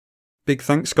Big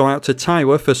thanks go out to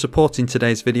Tywa for supporting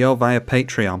today's video via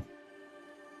Patreon.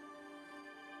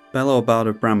 Bello, Bard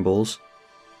of Brambles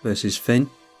versus Finn,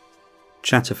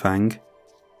 Chatterfang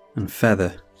and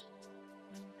Feather.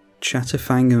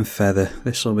 Chatterfang and Feather,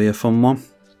 this will be a fun one.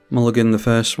 Mulligan the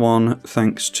first one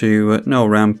thanks to no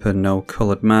ramp and no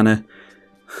coloured mana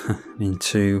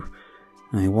into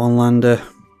a one lander.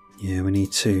 Yeah, we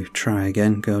need to try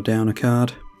again, go down a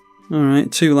card.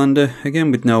 Alright, two lander, again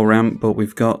with no ramp, but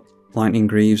we've got Lightning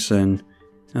Greaves and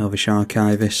Elvish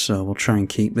Archivist, so we'll try and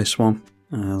keep this one.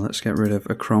 Let's get rid of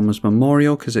Akroma's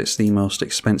Memorial because it's the most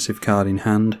expensive card in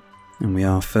hand. And we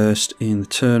are first in the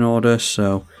turn order,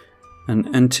 so an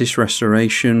Entish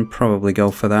Restoration, probably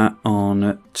go for that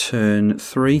on turn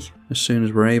 3 as soon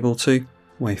as we're able to.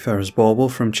 Wayfarer's Bauble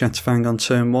from Chatterfang on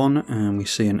turn 1, and we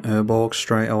see an Urborg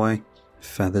straight away.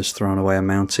 Feather's thrown away a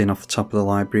mountain off the top of the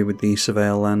library with the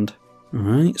Surveil land.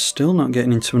 Alright, still not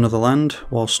getting into another land.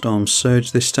 Wallstorm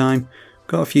Surge this time.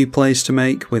 Got a few plays to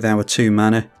make with our 2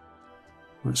 mana.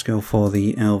 Let's go for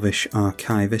the Elvish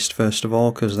Archivist first of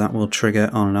all, because that will trigger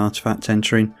on an artifact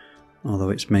entering. Although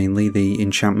it's mainly the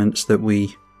enchantments that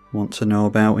we want to know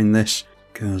about in this,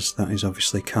 because that is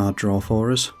obviously card draw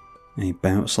for us. A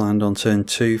bounce land on turn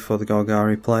 2 for the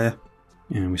Golgari player.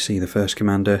 And we see the first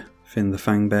commander, Finn the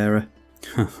Fangbearer.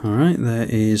 Alright, there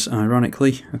is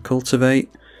ironically a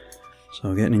Cultivate.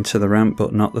 So getting into the ramp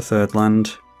but not the third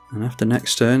land. And after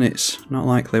next turn it's not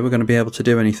likely we're going to be able to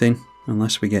do anything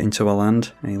unless we get into a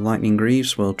land. A Lightning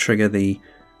Greaves will trigger the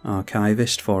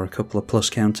Archivist for a couple of plus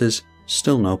counters.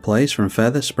 Still no plays from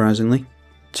Feather, surprisingly.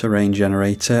 Terrain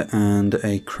Generator and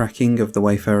a cracking of the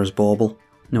Wayfarer's Bauble.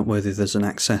 Noteworthy there's an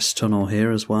access tunnel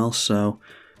here as well, so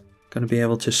going to be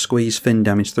able to squeeze Finn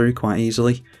damage through quite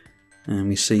easily. And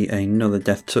we see another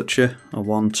Death Toucher, a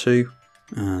 1-2,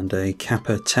 and a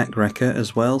Kappa Tech Wrecker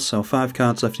as well, so 5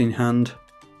 cards left in hand,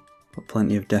 but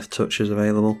plenty of Death Touchers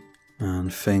available.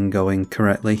 And Finn going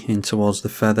correctly in towards the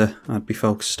Feather. I'd be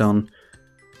focused on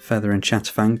Feather and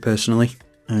Chatterfang personally.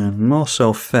 And more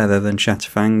so Feather than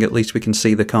Chatterfang, at least we can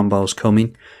see the combos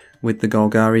coming with the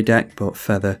Golgari deck, but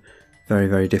Feather very,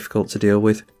 very difficult to deal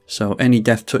with. So any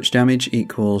Death Touch damage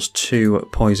equals 2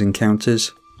 poison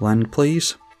counters. Land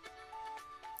please.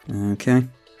 Okay.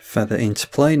 Feather into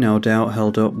play, no doubt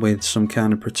held up with some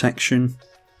kind of protection.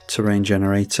 Terrain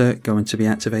Generator going to be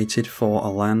activated for a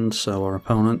land, so our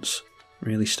opponents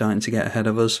really starting to get ahead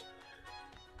of us.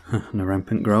 And a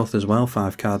Rampant Growth as well,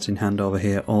 5 cards in hand over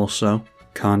here also.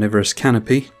 Carnivorous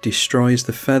Canopy destroys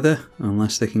the Feather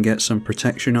unless they can get some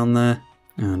protection on there.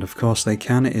 And of course they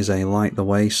can, it is a Light the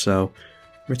Way, so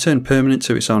return permanent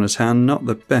to its owner's hand, not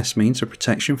the best means of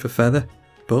protection for Feather,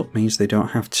 but means they don't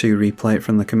have to replay it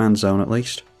from the command zone at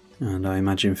least. And I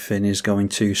imagine Finn is going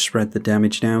to spread the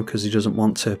damage now because he doesn't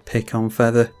want to pick on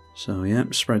Feather. So yeah,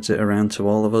 spreads it around to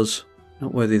all of us.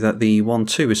 Noteworthy that the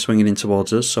 1-2 is swinging in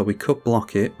towards us, so we could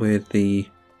block it with the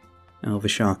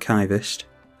Elvish Archivist.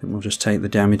 I think we'll just take the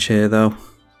damage here though.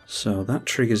 So that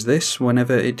triggers this.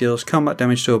 Whenever it deals combat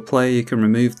damage to a player, you can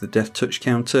remove the Death Touch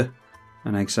counter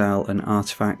and exile an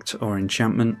artifact or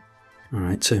enchantment.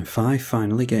 Alright, turn 5,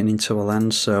 finally getting into a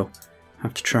land, so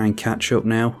have to try and catch up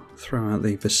now. Throw out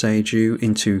the Visagiu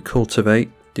into Cultivate.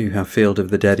 Do have Field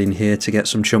of the Dead in here to get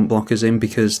some chump blockers in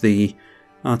because the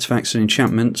artifacts and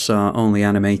enchantments are only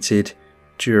animated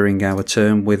during our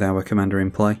turn with our commander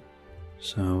in play.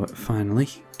 So finally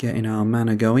getting our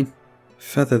mana going.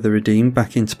 Feather the Redeemed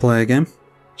back into play again.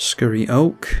 Scurry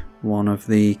Oak, one of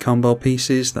the combo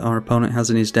pieces that our opponent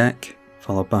has in his deck,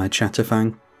 followed by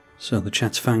Chatterfang. So the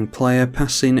Chatterfang player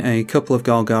passing a couple of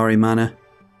Golgari mana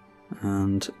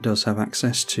and does have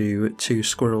access to 2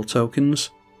 Squirrel tokens,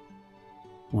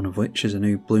 one of which is a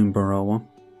new Bloomburrow one.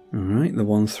 Alright, the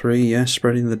 1-3, yeah,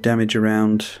 spreading the damage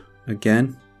around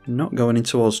again. Not going in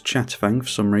towards Chatterfang for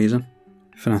some reason.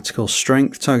 Fanatical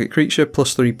Strength, target creature,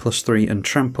 +3/+3 and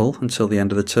trample until the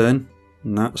end of the turn.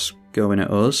 And that's going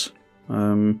at us.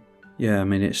 Yeah, I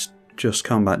mean, it's just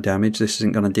combat damage. This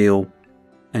isn't going to deal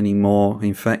any more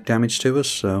infect damage to us,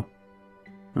 so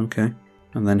okay.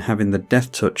 And then having the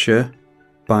Death Toucher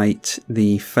bite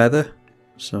the Feather.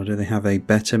 So do they have a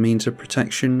better means of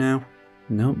protection now?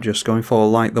 Nope, just going for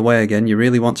Light the Way again. You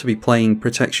really want to be playing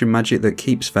protection magic that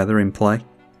keeps Feather in play.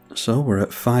 So we're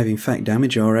at 5 infect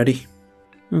damage already.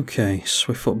 Okay,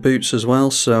 Swiftfoot Boots as well,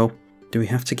 so do we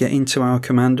have to get into our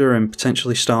commander and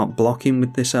potentially start blocking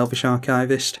with this Elvish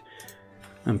Archivist?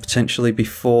 And potentially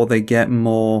before they get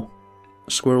more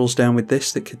squirrels down with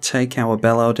this that could take our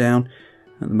Bello down.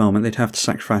 At the moment they'd have to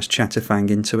sacrifice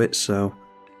Chatterfang into it, so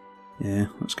yeah,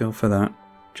 let's go for that.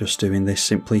 Just doing this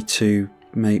simply to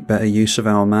make better use of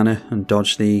our mana and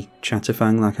dodge the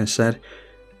Chatterfang, like I said.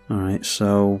 Alright,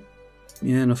 so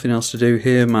yeah, nothing else to do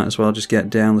here. Might as well just get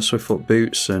down the Swiftfoot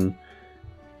Boots and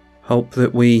hope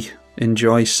that we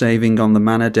enjoy saving on the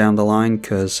mana down the line,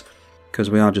 because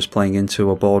we are just playing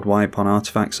into a board wipe on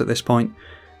artifacts at this point.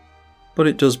 But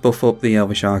it does buff up the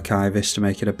Elvish Archivist to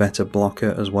make it a better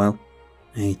blocker as well.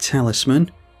 A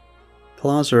Talisman,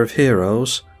 Plaza of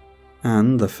Heroes,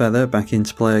 and the Feather back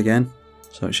into play again.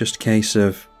 So it's just a case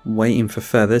of waiting for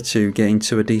Feather to get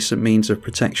into a decent means of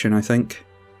protection, I think.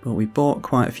 But we bought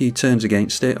quite a few turns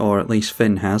against it, or at least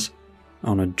Finn has,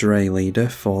 on a Dray Leader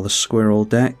for the Squirrel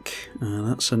deck.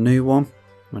 That's a new one.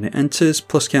 When it enters,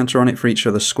 plus counter on it for each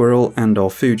other squirrel and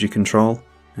or food you control.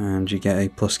 And you get a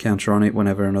plus counter on it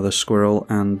whenever another squirrel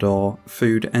and or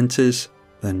food enters.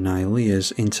 Then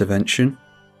Nylea's Intervention,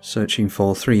 searching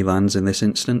for 3 lands in this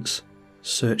instance.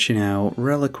 Searching out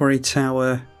Reliquary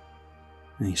Tower,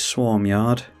 a Swarm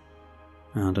Yard,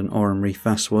 and an Aurum Reef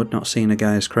Vastwood. Not seeing a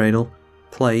Gaia's Cradle.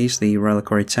 Plays the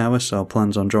Reliquary Tower, so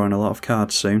plans on drawing a lot of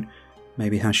cards soon.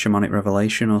 Maybe has Shamanic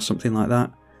Revelation or something like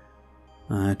that.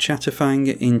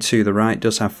 Chatterfang into the right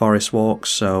does have Forest Walks,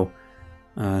 so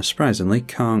surprisingly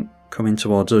can't come in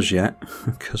towards us yet,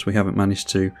 because we haven't managed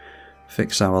to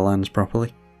fix our lands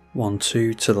properly.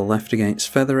 1-2 to the left against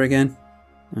Feather again,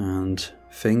 and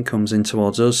Finn comes in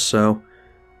towards us, so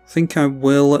I think I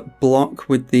will block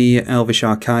with the Elvish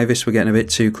Archivist. We're getting a bit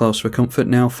too close for comfort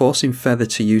now, forcing Feather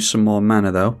to use some more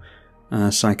mana though.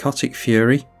 Psychotic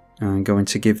Fury, I'm going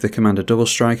to give the commander double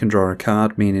strike and draw a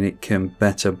card, meaning it can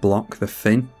better block the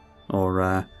Finn,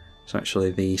 or it's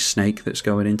actually the snake that's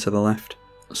going into the left.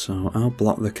 So I'll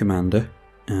block the commander,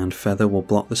 and Feather will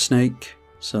block the snake.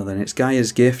 So then it's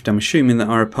Gaia's Gift. I'm assuming that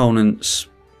our opponent's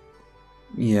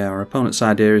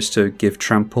idea is to give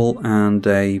trample and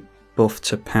a buff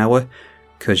to power,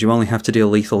 because you only have to deal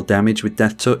lethal damage with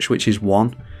Death Touch, which is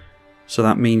 1. So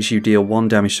that means you deal 1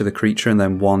 damage to the creature and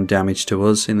then 1 damage to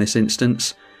us in this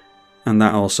instance. And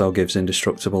that also gives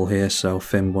Indestructible here, so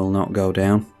Finn will not go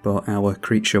down, but our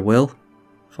creature will.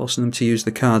 Forcing them to use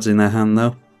the cards in their hand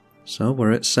though. So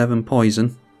we're at 7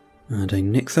 poison. And a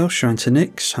Nykthos, Shrine to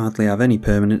Nyx, hardly have any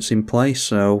permanents in play,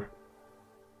 so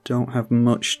don't have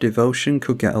much devotion.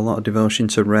 Could get a lot of devotion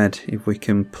to red if we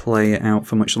can play it out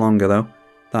for much longer though.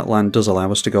 That land does allow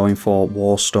us to go in for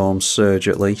Warstorm Surge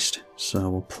at least, so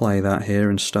we'll play that here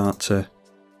and start to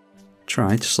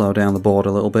try to slow down the board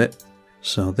a little bit.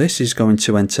 So this is going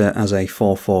to enter as a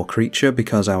 4/4 creature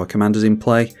because our commander's in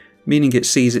play, meaning it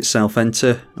sees itself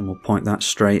enter, and we'll point that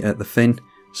straight at the Finn,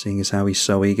 seeing as how he's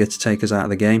so eager to take us out of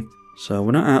the game. So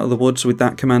we're not out of the woods with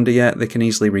that commander yet. They can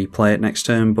easily replay it next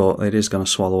turn, but it is going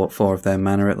to swallow up 4 of their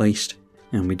mana at least.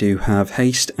 And we do have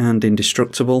Haste and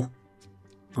Indestructible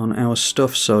on our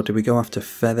stuff, so do we go after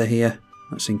Feather here?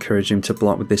 Let's encourage him to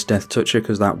block with this Death Toucher,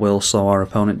 because that will slow our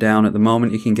opponent down. At the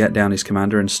moment, you can get down his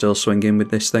commander and still swing in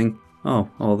with this thing. Oh,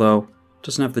 although it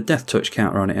doesn't have the Death Touch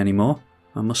counter on it anymore.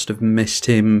 I must have missed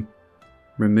him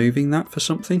removing that for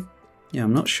something. Yeah,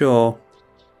 I'm not sure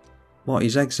what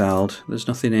he's exiled. There's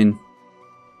nothing in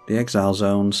the exile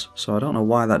zones, so I don't know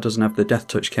why that doesn't have the Death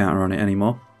Touch counter on it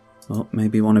anymore. Well,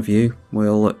 maybe one of you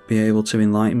will be able to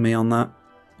enlighten me on that.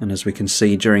 And as we can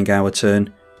see during our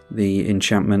turn, the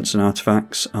enchantments and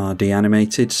artifacts are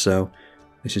deanimated, so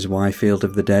this is why Field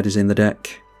of the Dead is in the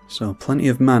deck. So plenty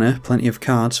of mana, plenty of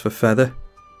cards for Feather.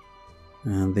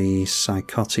 And the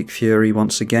Psychotic Fury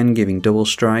once again giving double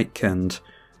strike, and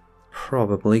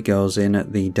probably goes in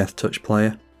at the Death Touch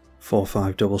player.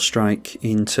 4/5 double strike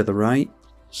into the right.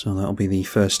 So that'll be the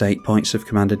first 8 points of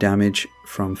commander damage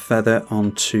from Feather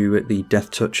onto the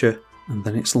Death Toucher. And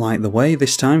then it's Light the Way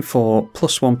this time for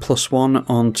 +1/+1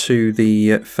 onto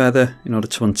the Feather in order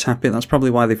to untap it. That's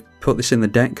probably why they've put this in the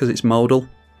deck, because it's modal.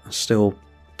 I still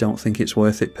don't think it's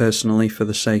worth it personally for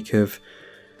the sake of,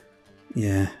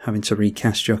 yeah, having to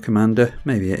recast your commander.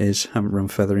 Maybe it is. Haven't run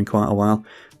Feather in quite a while.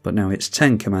 But now it's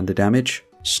 10 commander damage.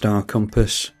 Star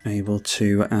Compass able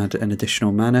to add an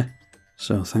additional mana.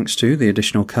 So thanks to the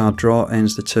additional card draw,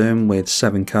 ends the turn with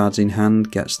 7 cards in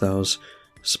hand, gets those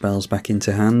spells back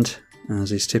into hand,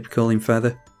 as is typical in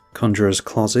Feather. Conjurer's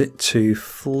Closet to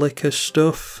flicker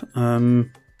stuff.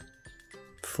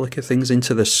 Flicker things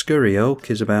into the Scurry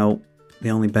Oak is about the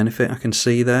only benefit I can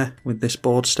see there with this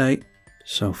board state.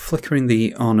 So flickering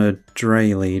the Honoured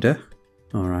Dray Leader.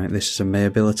 Alright, this is a May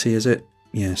ability, is it?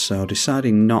 Yeah, so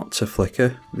deciding not to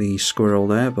flicker the squirrel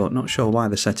there, but not sure why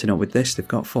they're setting up with this. They've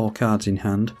got 4 cards in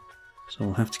hand, so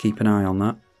we'll have to keep an eye on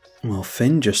that. Well,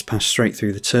 Finn just passed straight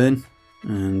through the turn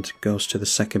and goes to the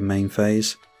second main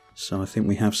phase, so I think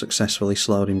we have successfully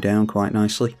slowed him down quite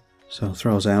nicely. So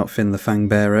throws out Finn the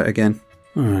Fangbearer again.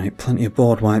 Alright, plenty of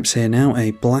board wipes here now.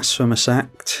 A Blasphemous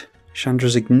Act,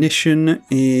 Chandra's Ignition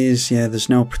is, yeah, there's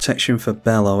no protection for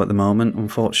Bello at the moment,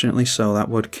 unfortunately, so that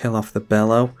would kill off the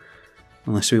Bello.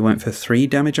 Unless we went for 3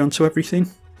 damage onto everything.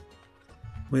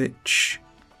 Which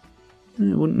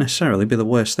it wouldn't necessarily be the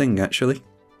worst thing, actually.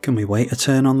 Can we wait a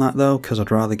turn on that, though? Because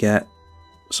I'd rather get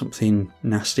something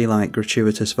nasty like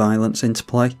Gratuitous Violence into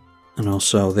play. And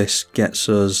also this gets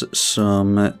us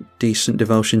some decent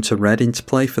devotion to red into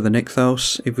play for the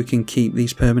Nykthos, if we can keep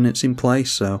these permanents in play,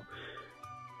 so...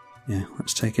 yeah,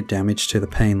 let's take a damage to the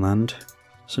Painland.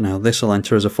 So now this will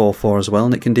enter as a 4/4 as well,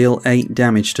 and it can deal 8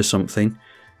 damage to something.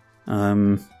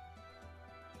 Do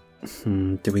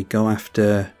we go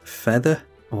after Feather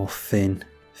or Fin?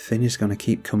 Fin is going to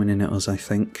keep coming in at us, I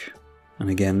think. And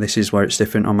again, this is where it's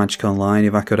different on Magic Online.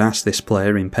 If I could ask this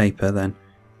player in paper, then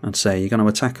I'd say, you're going to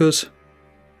attack us?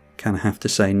 Kind of have to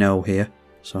say no here.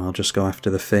 So I'll just go after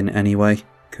the Fin anyway.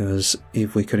 Because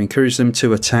if we could encourage them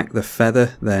to attack the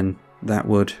Feather, then that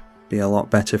would be a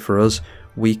lot better for us.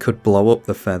 We could blow up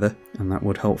the Feather, and that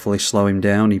would hopefully slow him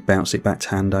down. He'd bounce it back to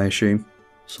hand, I assume.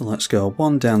 So let's go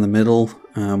 1 down the middle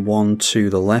and 1 to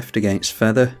the left against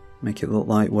Feather. Make it look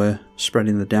like we're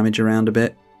spreading the damage around a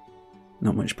bit.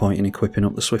 Not much point in equipping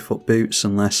up the Swiftfoot boots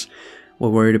unless we're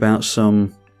worried about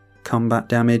some combat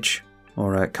damage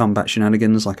or combat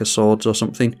shenanigans like a swords or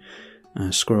something.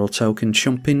 Squirrel token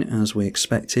chumping as we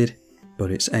expected,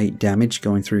 but it's 8 damage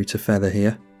going through to Feather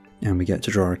here. And we get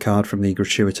to draw a card from the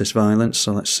Gratuitous Violence,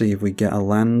 so let's see if we get a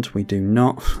land. We do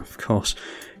not, of course,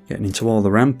 getting into all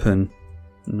the ramp and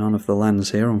none of the lands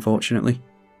here, unfortunately.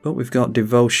 But we've got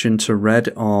Devotion to red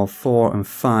of 4 and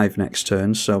 5 next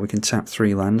turn, so we can tap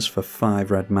 3 lands for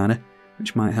 5 red mana,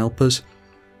 which might help us.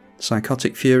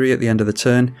 Psychotic Fury at the end of the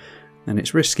turn, and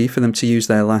it's risky for them to use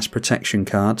their last protection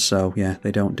card, so yeah,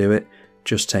 they don't do it,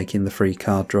 just taking the free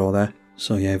card draw there.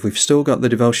 So yeah, if we've still got the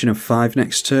Devotion of 5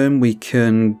 next turn, we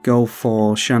can go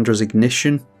for Chandra's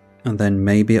Ignition, and then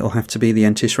maybe it'll have to be the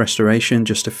Entis Restoration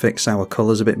just to fix our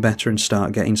colours a bit better and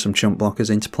start getting some chump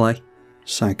blockers into play.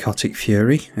 Psychotic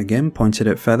Fury, again pointed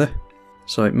at Feather.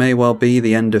 So it may well be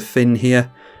the end of Fin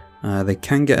here. They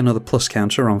can get another plus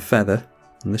counter on Feather,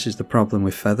 and this is the problem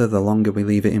with Feather. The longer we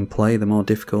leave it in play, the more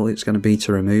difficult it's going to be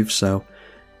to remove. So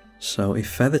if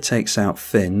Feather takes out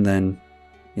Fin, then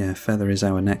yeah, Feather is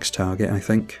our next target, I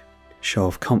think. Show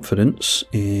of Confidence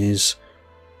is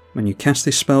when you cast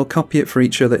this spell, copy it for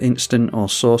each other instant or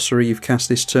sorcery you've cast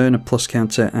this turn, a plus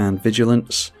counter and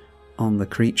vigilance on the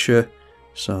creature,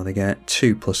 so they get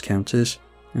 2 plus counters.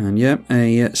 And yeah,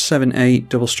 a 7/8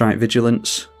 double strike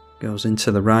vigilance goes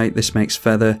into the right. This makes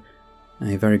Feather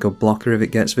a very good blocker if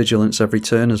it gets vigilance every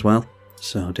turn as well.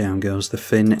 So down goes the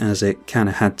Fin, as it kind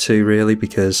of had to really,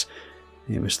 because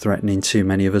it was threatening too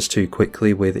many of us too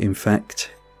quickly with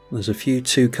Infect. There's a few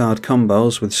 2-card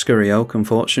combos with Scurry Oak,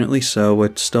 unfortunately, so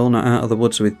we're still not out of the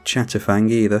woods with Chatterfang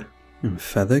either. And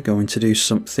Feather going to do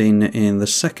something in the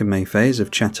second main phase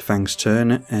of Chatterfang's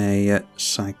turn, a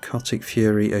Psychotic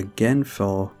Fury again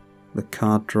for the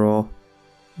card draw.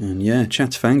 And yeah,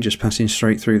 Chatterfang just passing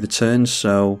straight through the turn,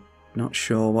 so not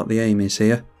sure what the aim is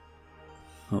here.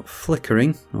 But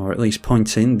flickering, or at least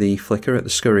pointing the flicker at the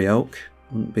Scurry Oak,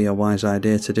 wouldn't be a wise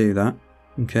idea to do that.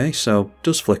 Okay, so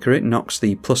does flicker it, knocks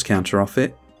the plus counter off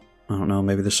it. I don't know,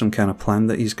 maybe there's some kind of plan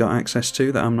that he's got access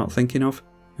to that I'm not thinking of.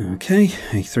 Okay,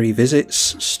 a 3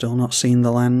 visits, still not seen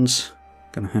the lands.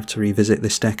 Gonna have to revisit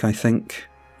this deck, I think,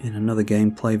 in another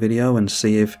gameplay video and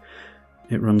see if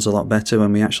it runs a lot better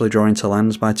when we actually draw into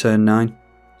lands by turn 9.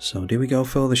 So do we go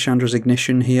for the Chandra's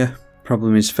Ignition here?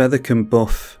 Problem is Feather can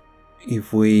buff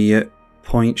if we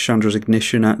point Chandra's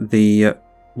Ignition at the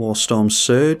Warstorm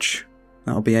Surge.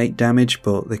 That'll be 8 damage,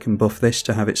 but they can buff this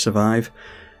to have it survive.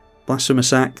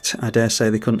 Blasphemous Act, I dare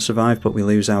say they couldn't survive, but we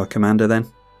lose our commander then.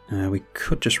 We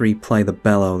could just replay the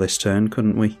Bello this turn,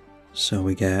 couldn't we? So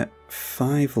we get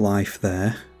 5 life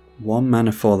there. 1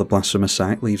 mana for the Blasphemous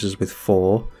Act, leaves us with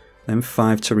 4. Then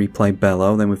 5 to replay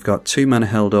Bello. Then we've got 2 mana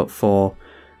held up for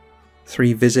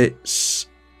 3 visits.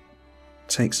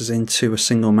 Takes us into a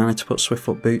single mana to put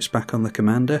Swiftfoot Boots back on the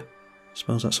commander. I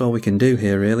suppose that's all we can do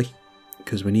here, really,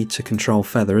 because we need to control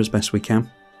Feather as best we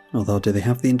can. Although, do they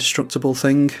have the Indestructible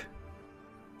thing?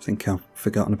 I think I've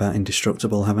forgotten about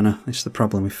Indestructible, haven't I? It's the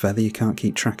problem with Feather, you can't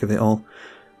keep track of it all.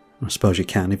 I suppose you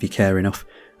can if you care enough.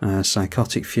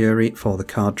 Psychotic Fury for the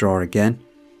card draw again.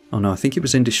 Oh no, I think it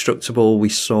was Indestructible we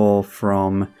saw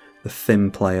from the Finn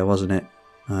player, wasn't it?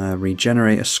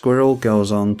 Regenerate a Squirrel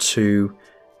goes on to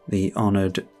the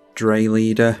Honoured Dray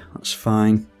Leader, that's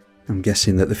fine. I'm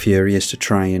guessing that the Fury is to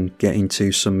try and get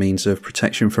into some means of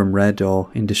protection from red or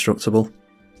Indestructible.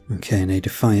 Okay, and a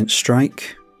Defiant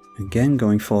Strike. Again,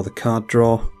 going for the card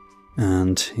draw.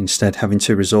 and instead having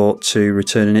to resort to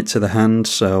returning it to the hand,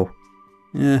 so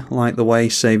yeah, like the way,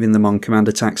 saving them on command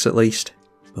attacks at least.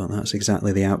 But that's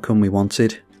exactly the outcome we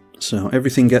wanted. So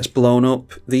everything gets blown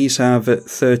up. These have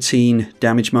 13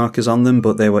 damage markers on them,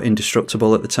 but they were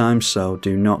indestructible at the time, so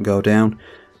do not go down.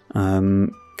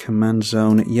 Command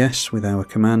zone, yes, with our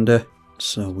commander.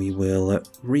 So we will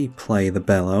replay the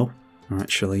Bello. Or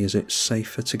actually, is it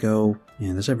safer to go?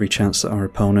 Yeah, there's every chance that our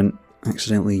opponent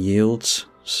accidentally yields.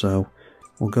 So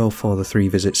we'll go for the 3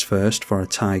 visits first for a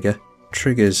tiger.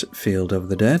 Triggers Field of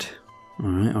the Dead.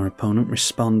 Alright, our opponent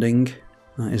responding.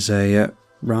 That is a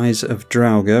Rise of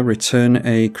Draugr. Return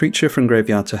a creature from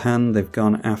graveyard to hand. They've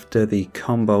gone after the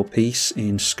combo piece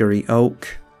in Scurry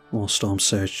Oak. Warstorm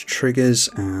Surge triggers,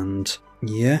 and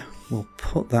yeah, we'll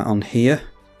put that on here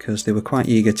because they were quite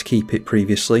eager to keep it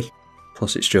previously.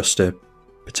 Plus it's just a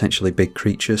potentially big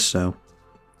creature, so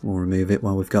we'll remove it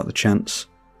while we've got the chance.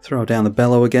 Throw down the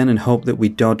Bello again and hope that we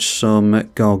dodge some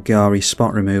Golgari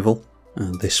spot removal.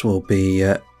 And this will be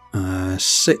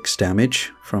 6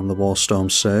 damage from the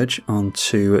Warstorm Surge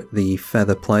onto the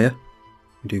Feather player.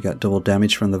 We do get double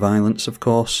damage from the Violence, of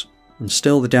course. And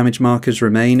still the damage markers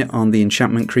remain on the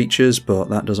enchantment creatures, but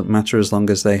that doesn't matter as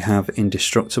long as they have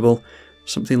Indestructible.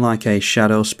 Something like a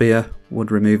Shadow Spear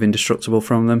would remove Indestructible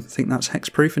from them. I think that's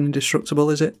hexproof and Indestructible,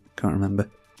 is it? Can't remember.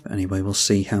 But anyway, we'll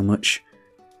see how much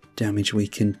damage we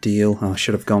can deal. Oh, I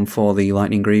should have gone for the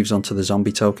Lightning Greaves onto the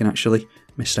zombie token, actually.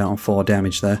 Missed out on 4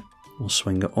 damage there. We'll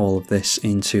swing all of this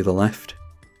into the left.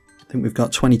 I think we've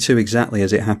got 22 exactly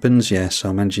as it happens. Yeah,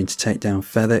 so managing to take down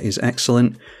Feather is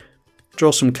excellent.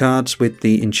 Draw some cards with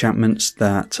the enchantments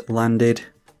that landed.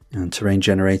 And Terrain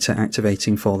Generator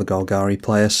activating for the Golgari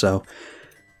player, so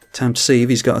time to see if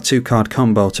he's got a 2-card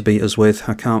combo to beat us with.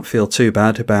 I can't feel too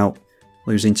bad about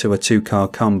losing to a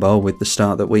 2-card combo with the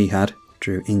start that we had.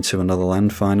 Drew into another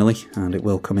land finally, and it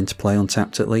will come into play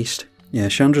untapped at least. Yeah,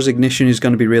 Chandra's Ignition is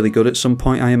going to be really good at some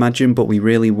point, I imagine, but we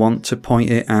really want to point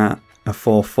it at a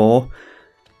 4/4.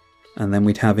 And then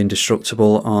we'd have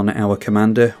Indestructible on our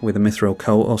commander with a Mithril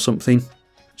Coat or something.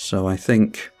 So I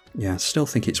think, yeah, I still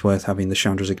think it's worth having the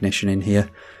Chandra's Ignition in here.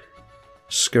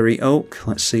 Scurry Oak,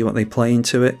 let's see what they play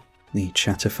into it. The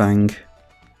Chatterfang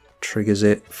triggers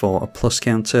it for a plus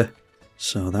counter.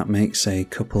 So that makes a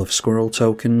couple of Squirrel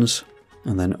tokens.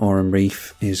 And then Aurum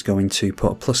Reef is going to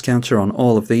put a plus counter on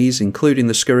all of these, including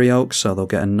the Scurry Oak, so they'll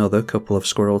get another couple of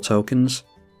Squirrel tokens.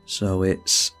 So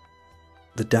it's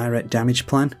the direct damage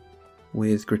plan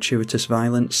with Gratuitous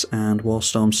Violence and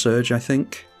Warstorm Surge, I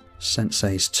think.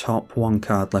 Sensei's top, 1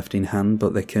 card left in hand,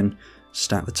 but they can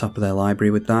stack the top of their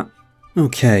library with that.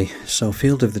 Okay, so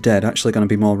Field of the Dead actually going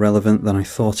to be more relevant than I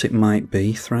thought it might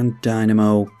be. Thran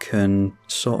Dynamo can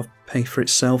sort of pay for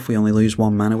itself, we only lose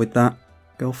 1 mana with that.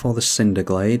 Go for the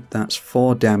Cinderglade, that's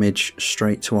 4 damage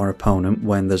straight to our opponent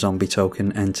when the zombie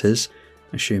token enters,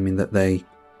 assuming that they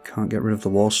can't get rid of the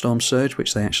Warstorm Surge,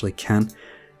 which they actually can.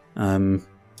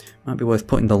 Might be worth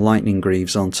putting the Lightning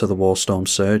Greaves onto the Warstorm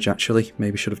Surge, actually.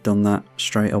 Maybe should have done that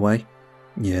straight away.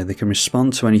 Yeah, they can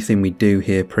respond to anything we do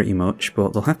here pretty much,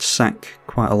 but they'll have to sack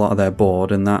quite a lot of their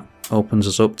board, and that opens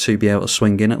us up to be able to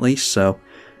swing in at least, so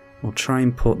we'll try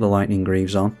and put the Lightning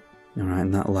Greaves on. Alright,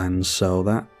 and that lands, so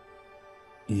that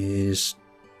is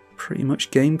pretty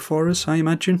much game for us, I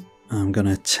imagine. I'm going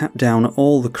to tap down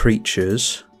all the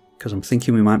creatures, because I'm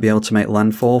thinking we might be able to make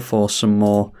landfall for some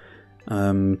more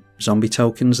zombie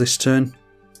tokens this turn.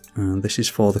 This is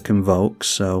for the Convoke,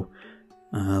 so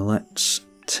let's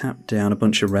tap down a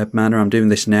bunch of red mana. I'm doing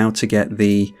this now to get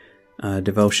the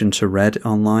Devotion to Red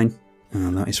online,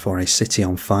 and that is for a City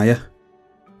on Fire,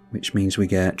 which means we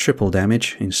get triple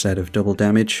damage instead of double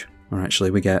damage, or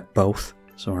actually we get both.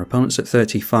 So our opponent's at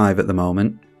 35 at the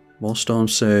moment. Warstorm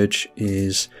Surge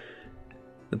is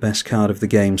the best card of the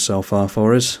game so far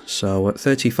for us. So at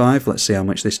 35, let's see how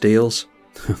much this deals.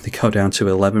 They go down to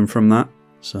 11 from that.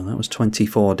 So that was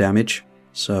 24 damage.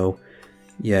 So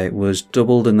yeah, it was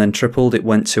doubled and then tripled. It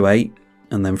went to 8,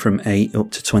 and then from 8 up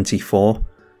to 24.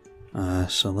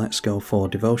 So let's go for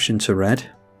Devotion to Red.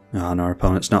 Oh, and our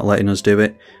opponent's not letting us do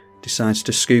it. Decides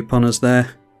to scoop on us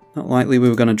there. Not likely we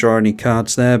were going to draw any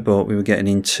cards there, but we were getting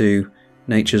into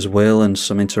Nature's Will and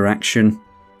some interaction.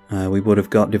 We would have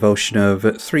got Devotion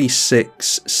of 3,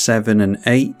 6, 7 and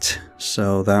 8,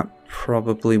 so that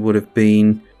probably would have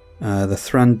been the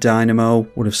Thran Dynamo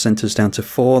would have sent us down to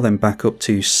 4, then back up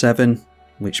to 7,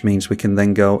 which means we can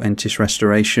then go Entis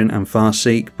Restoration and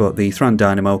Farseek, but the Thran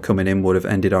Dynamo coming in would have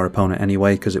ended our opponent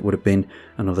anyway, because it would have been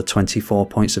another 24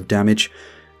 points of damage.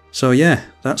 So yeah,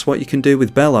 that's what you can do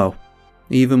with Bello.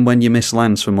 Even when you miss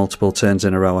lands for multiple turns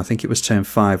in a row. I think it was turn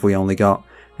 5 we only got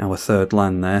our third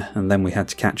land there, and then we had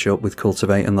to catch up with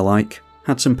Cultivate and the like.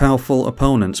 Had some powerful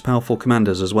opponents, powerful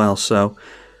commanders as well, so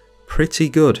pretty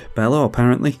good. Bello,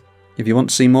 apparently. If you want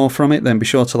to see more from it, then be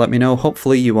sure to let me know.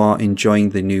 Hopefully you are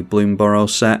enjoying the new Bloomburrow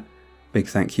set. Big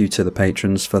thank you to the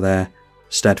patrons for their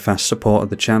steadfast support of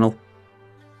the channel.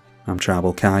 I'm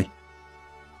tribalkai.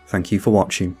 Thank you for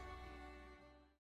watching.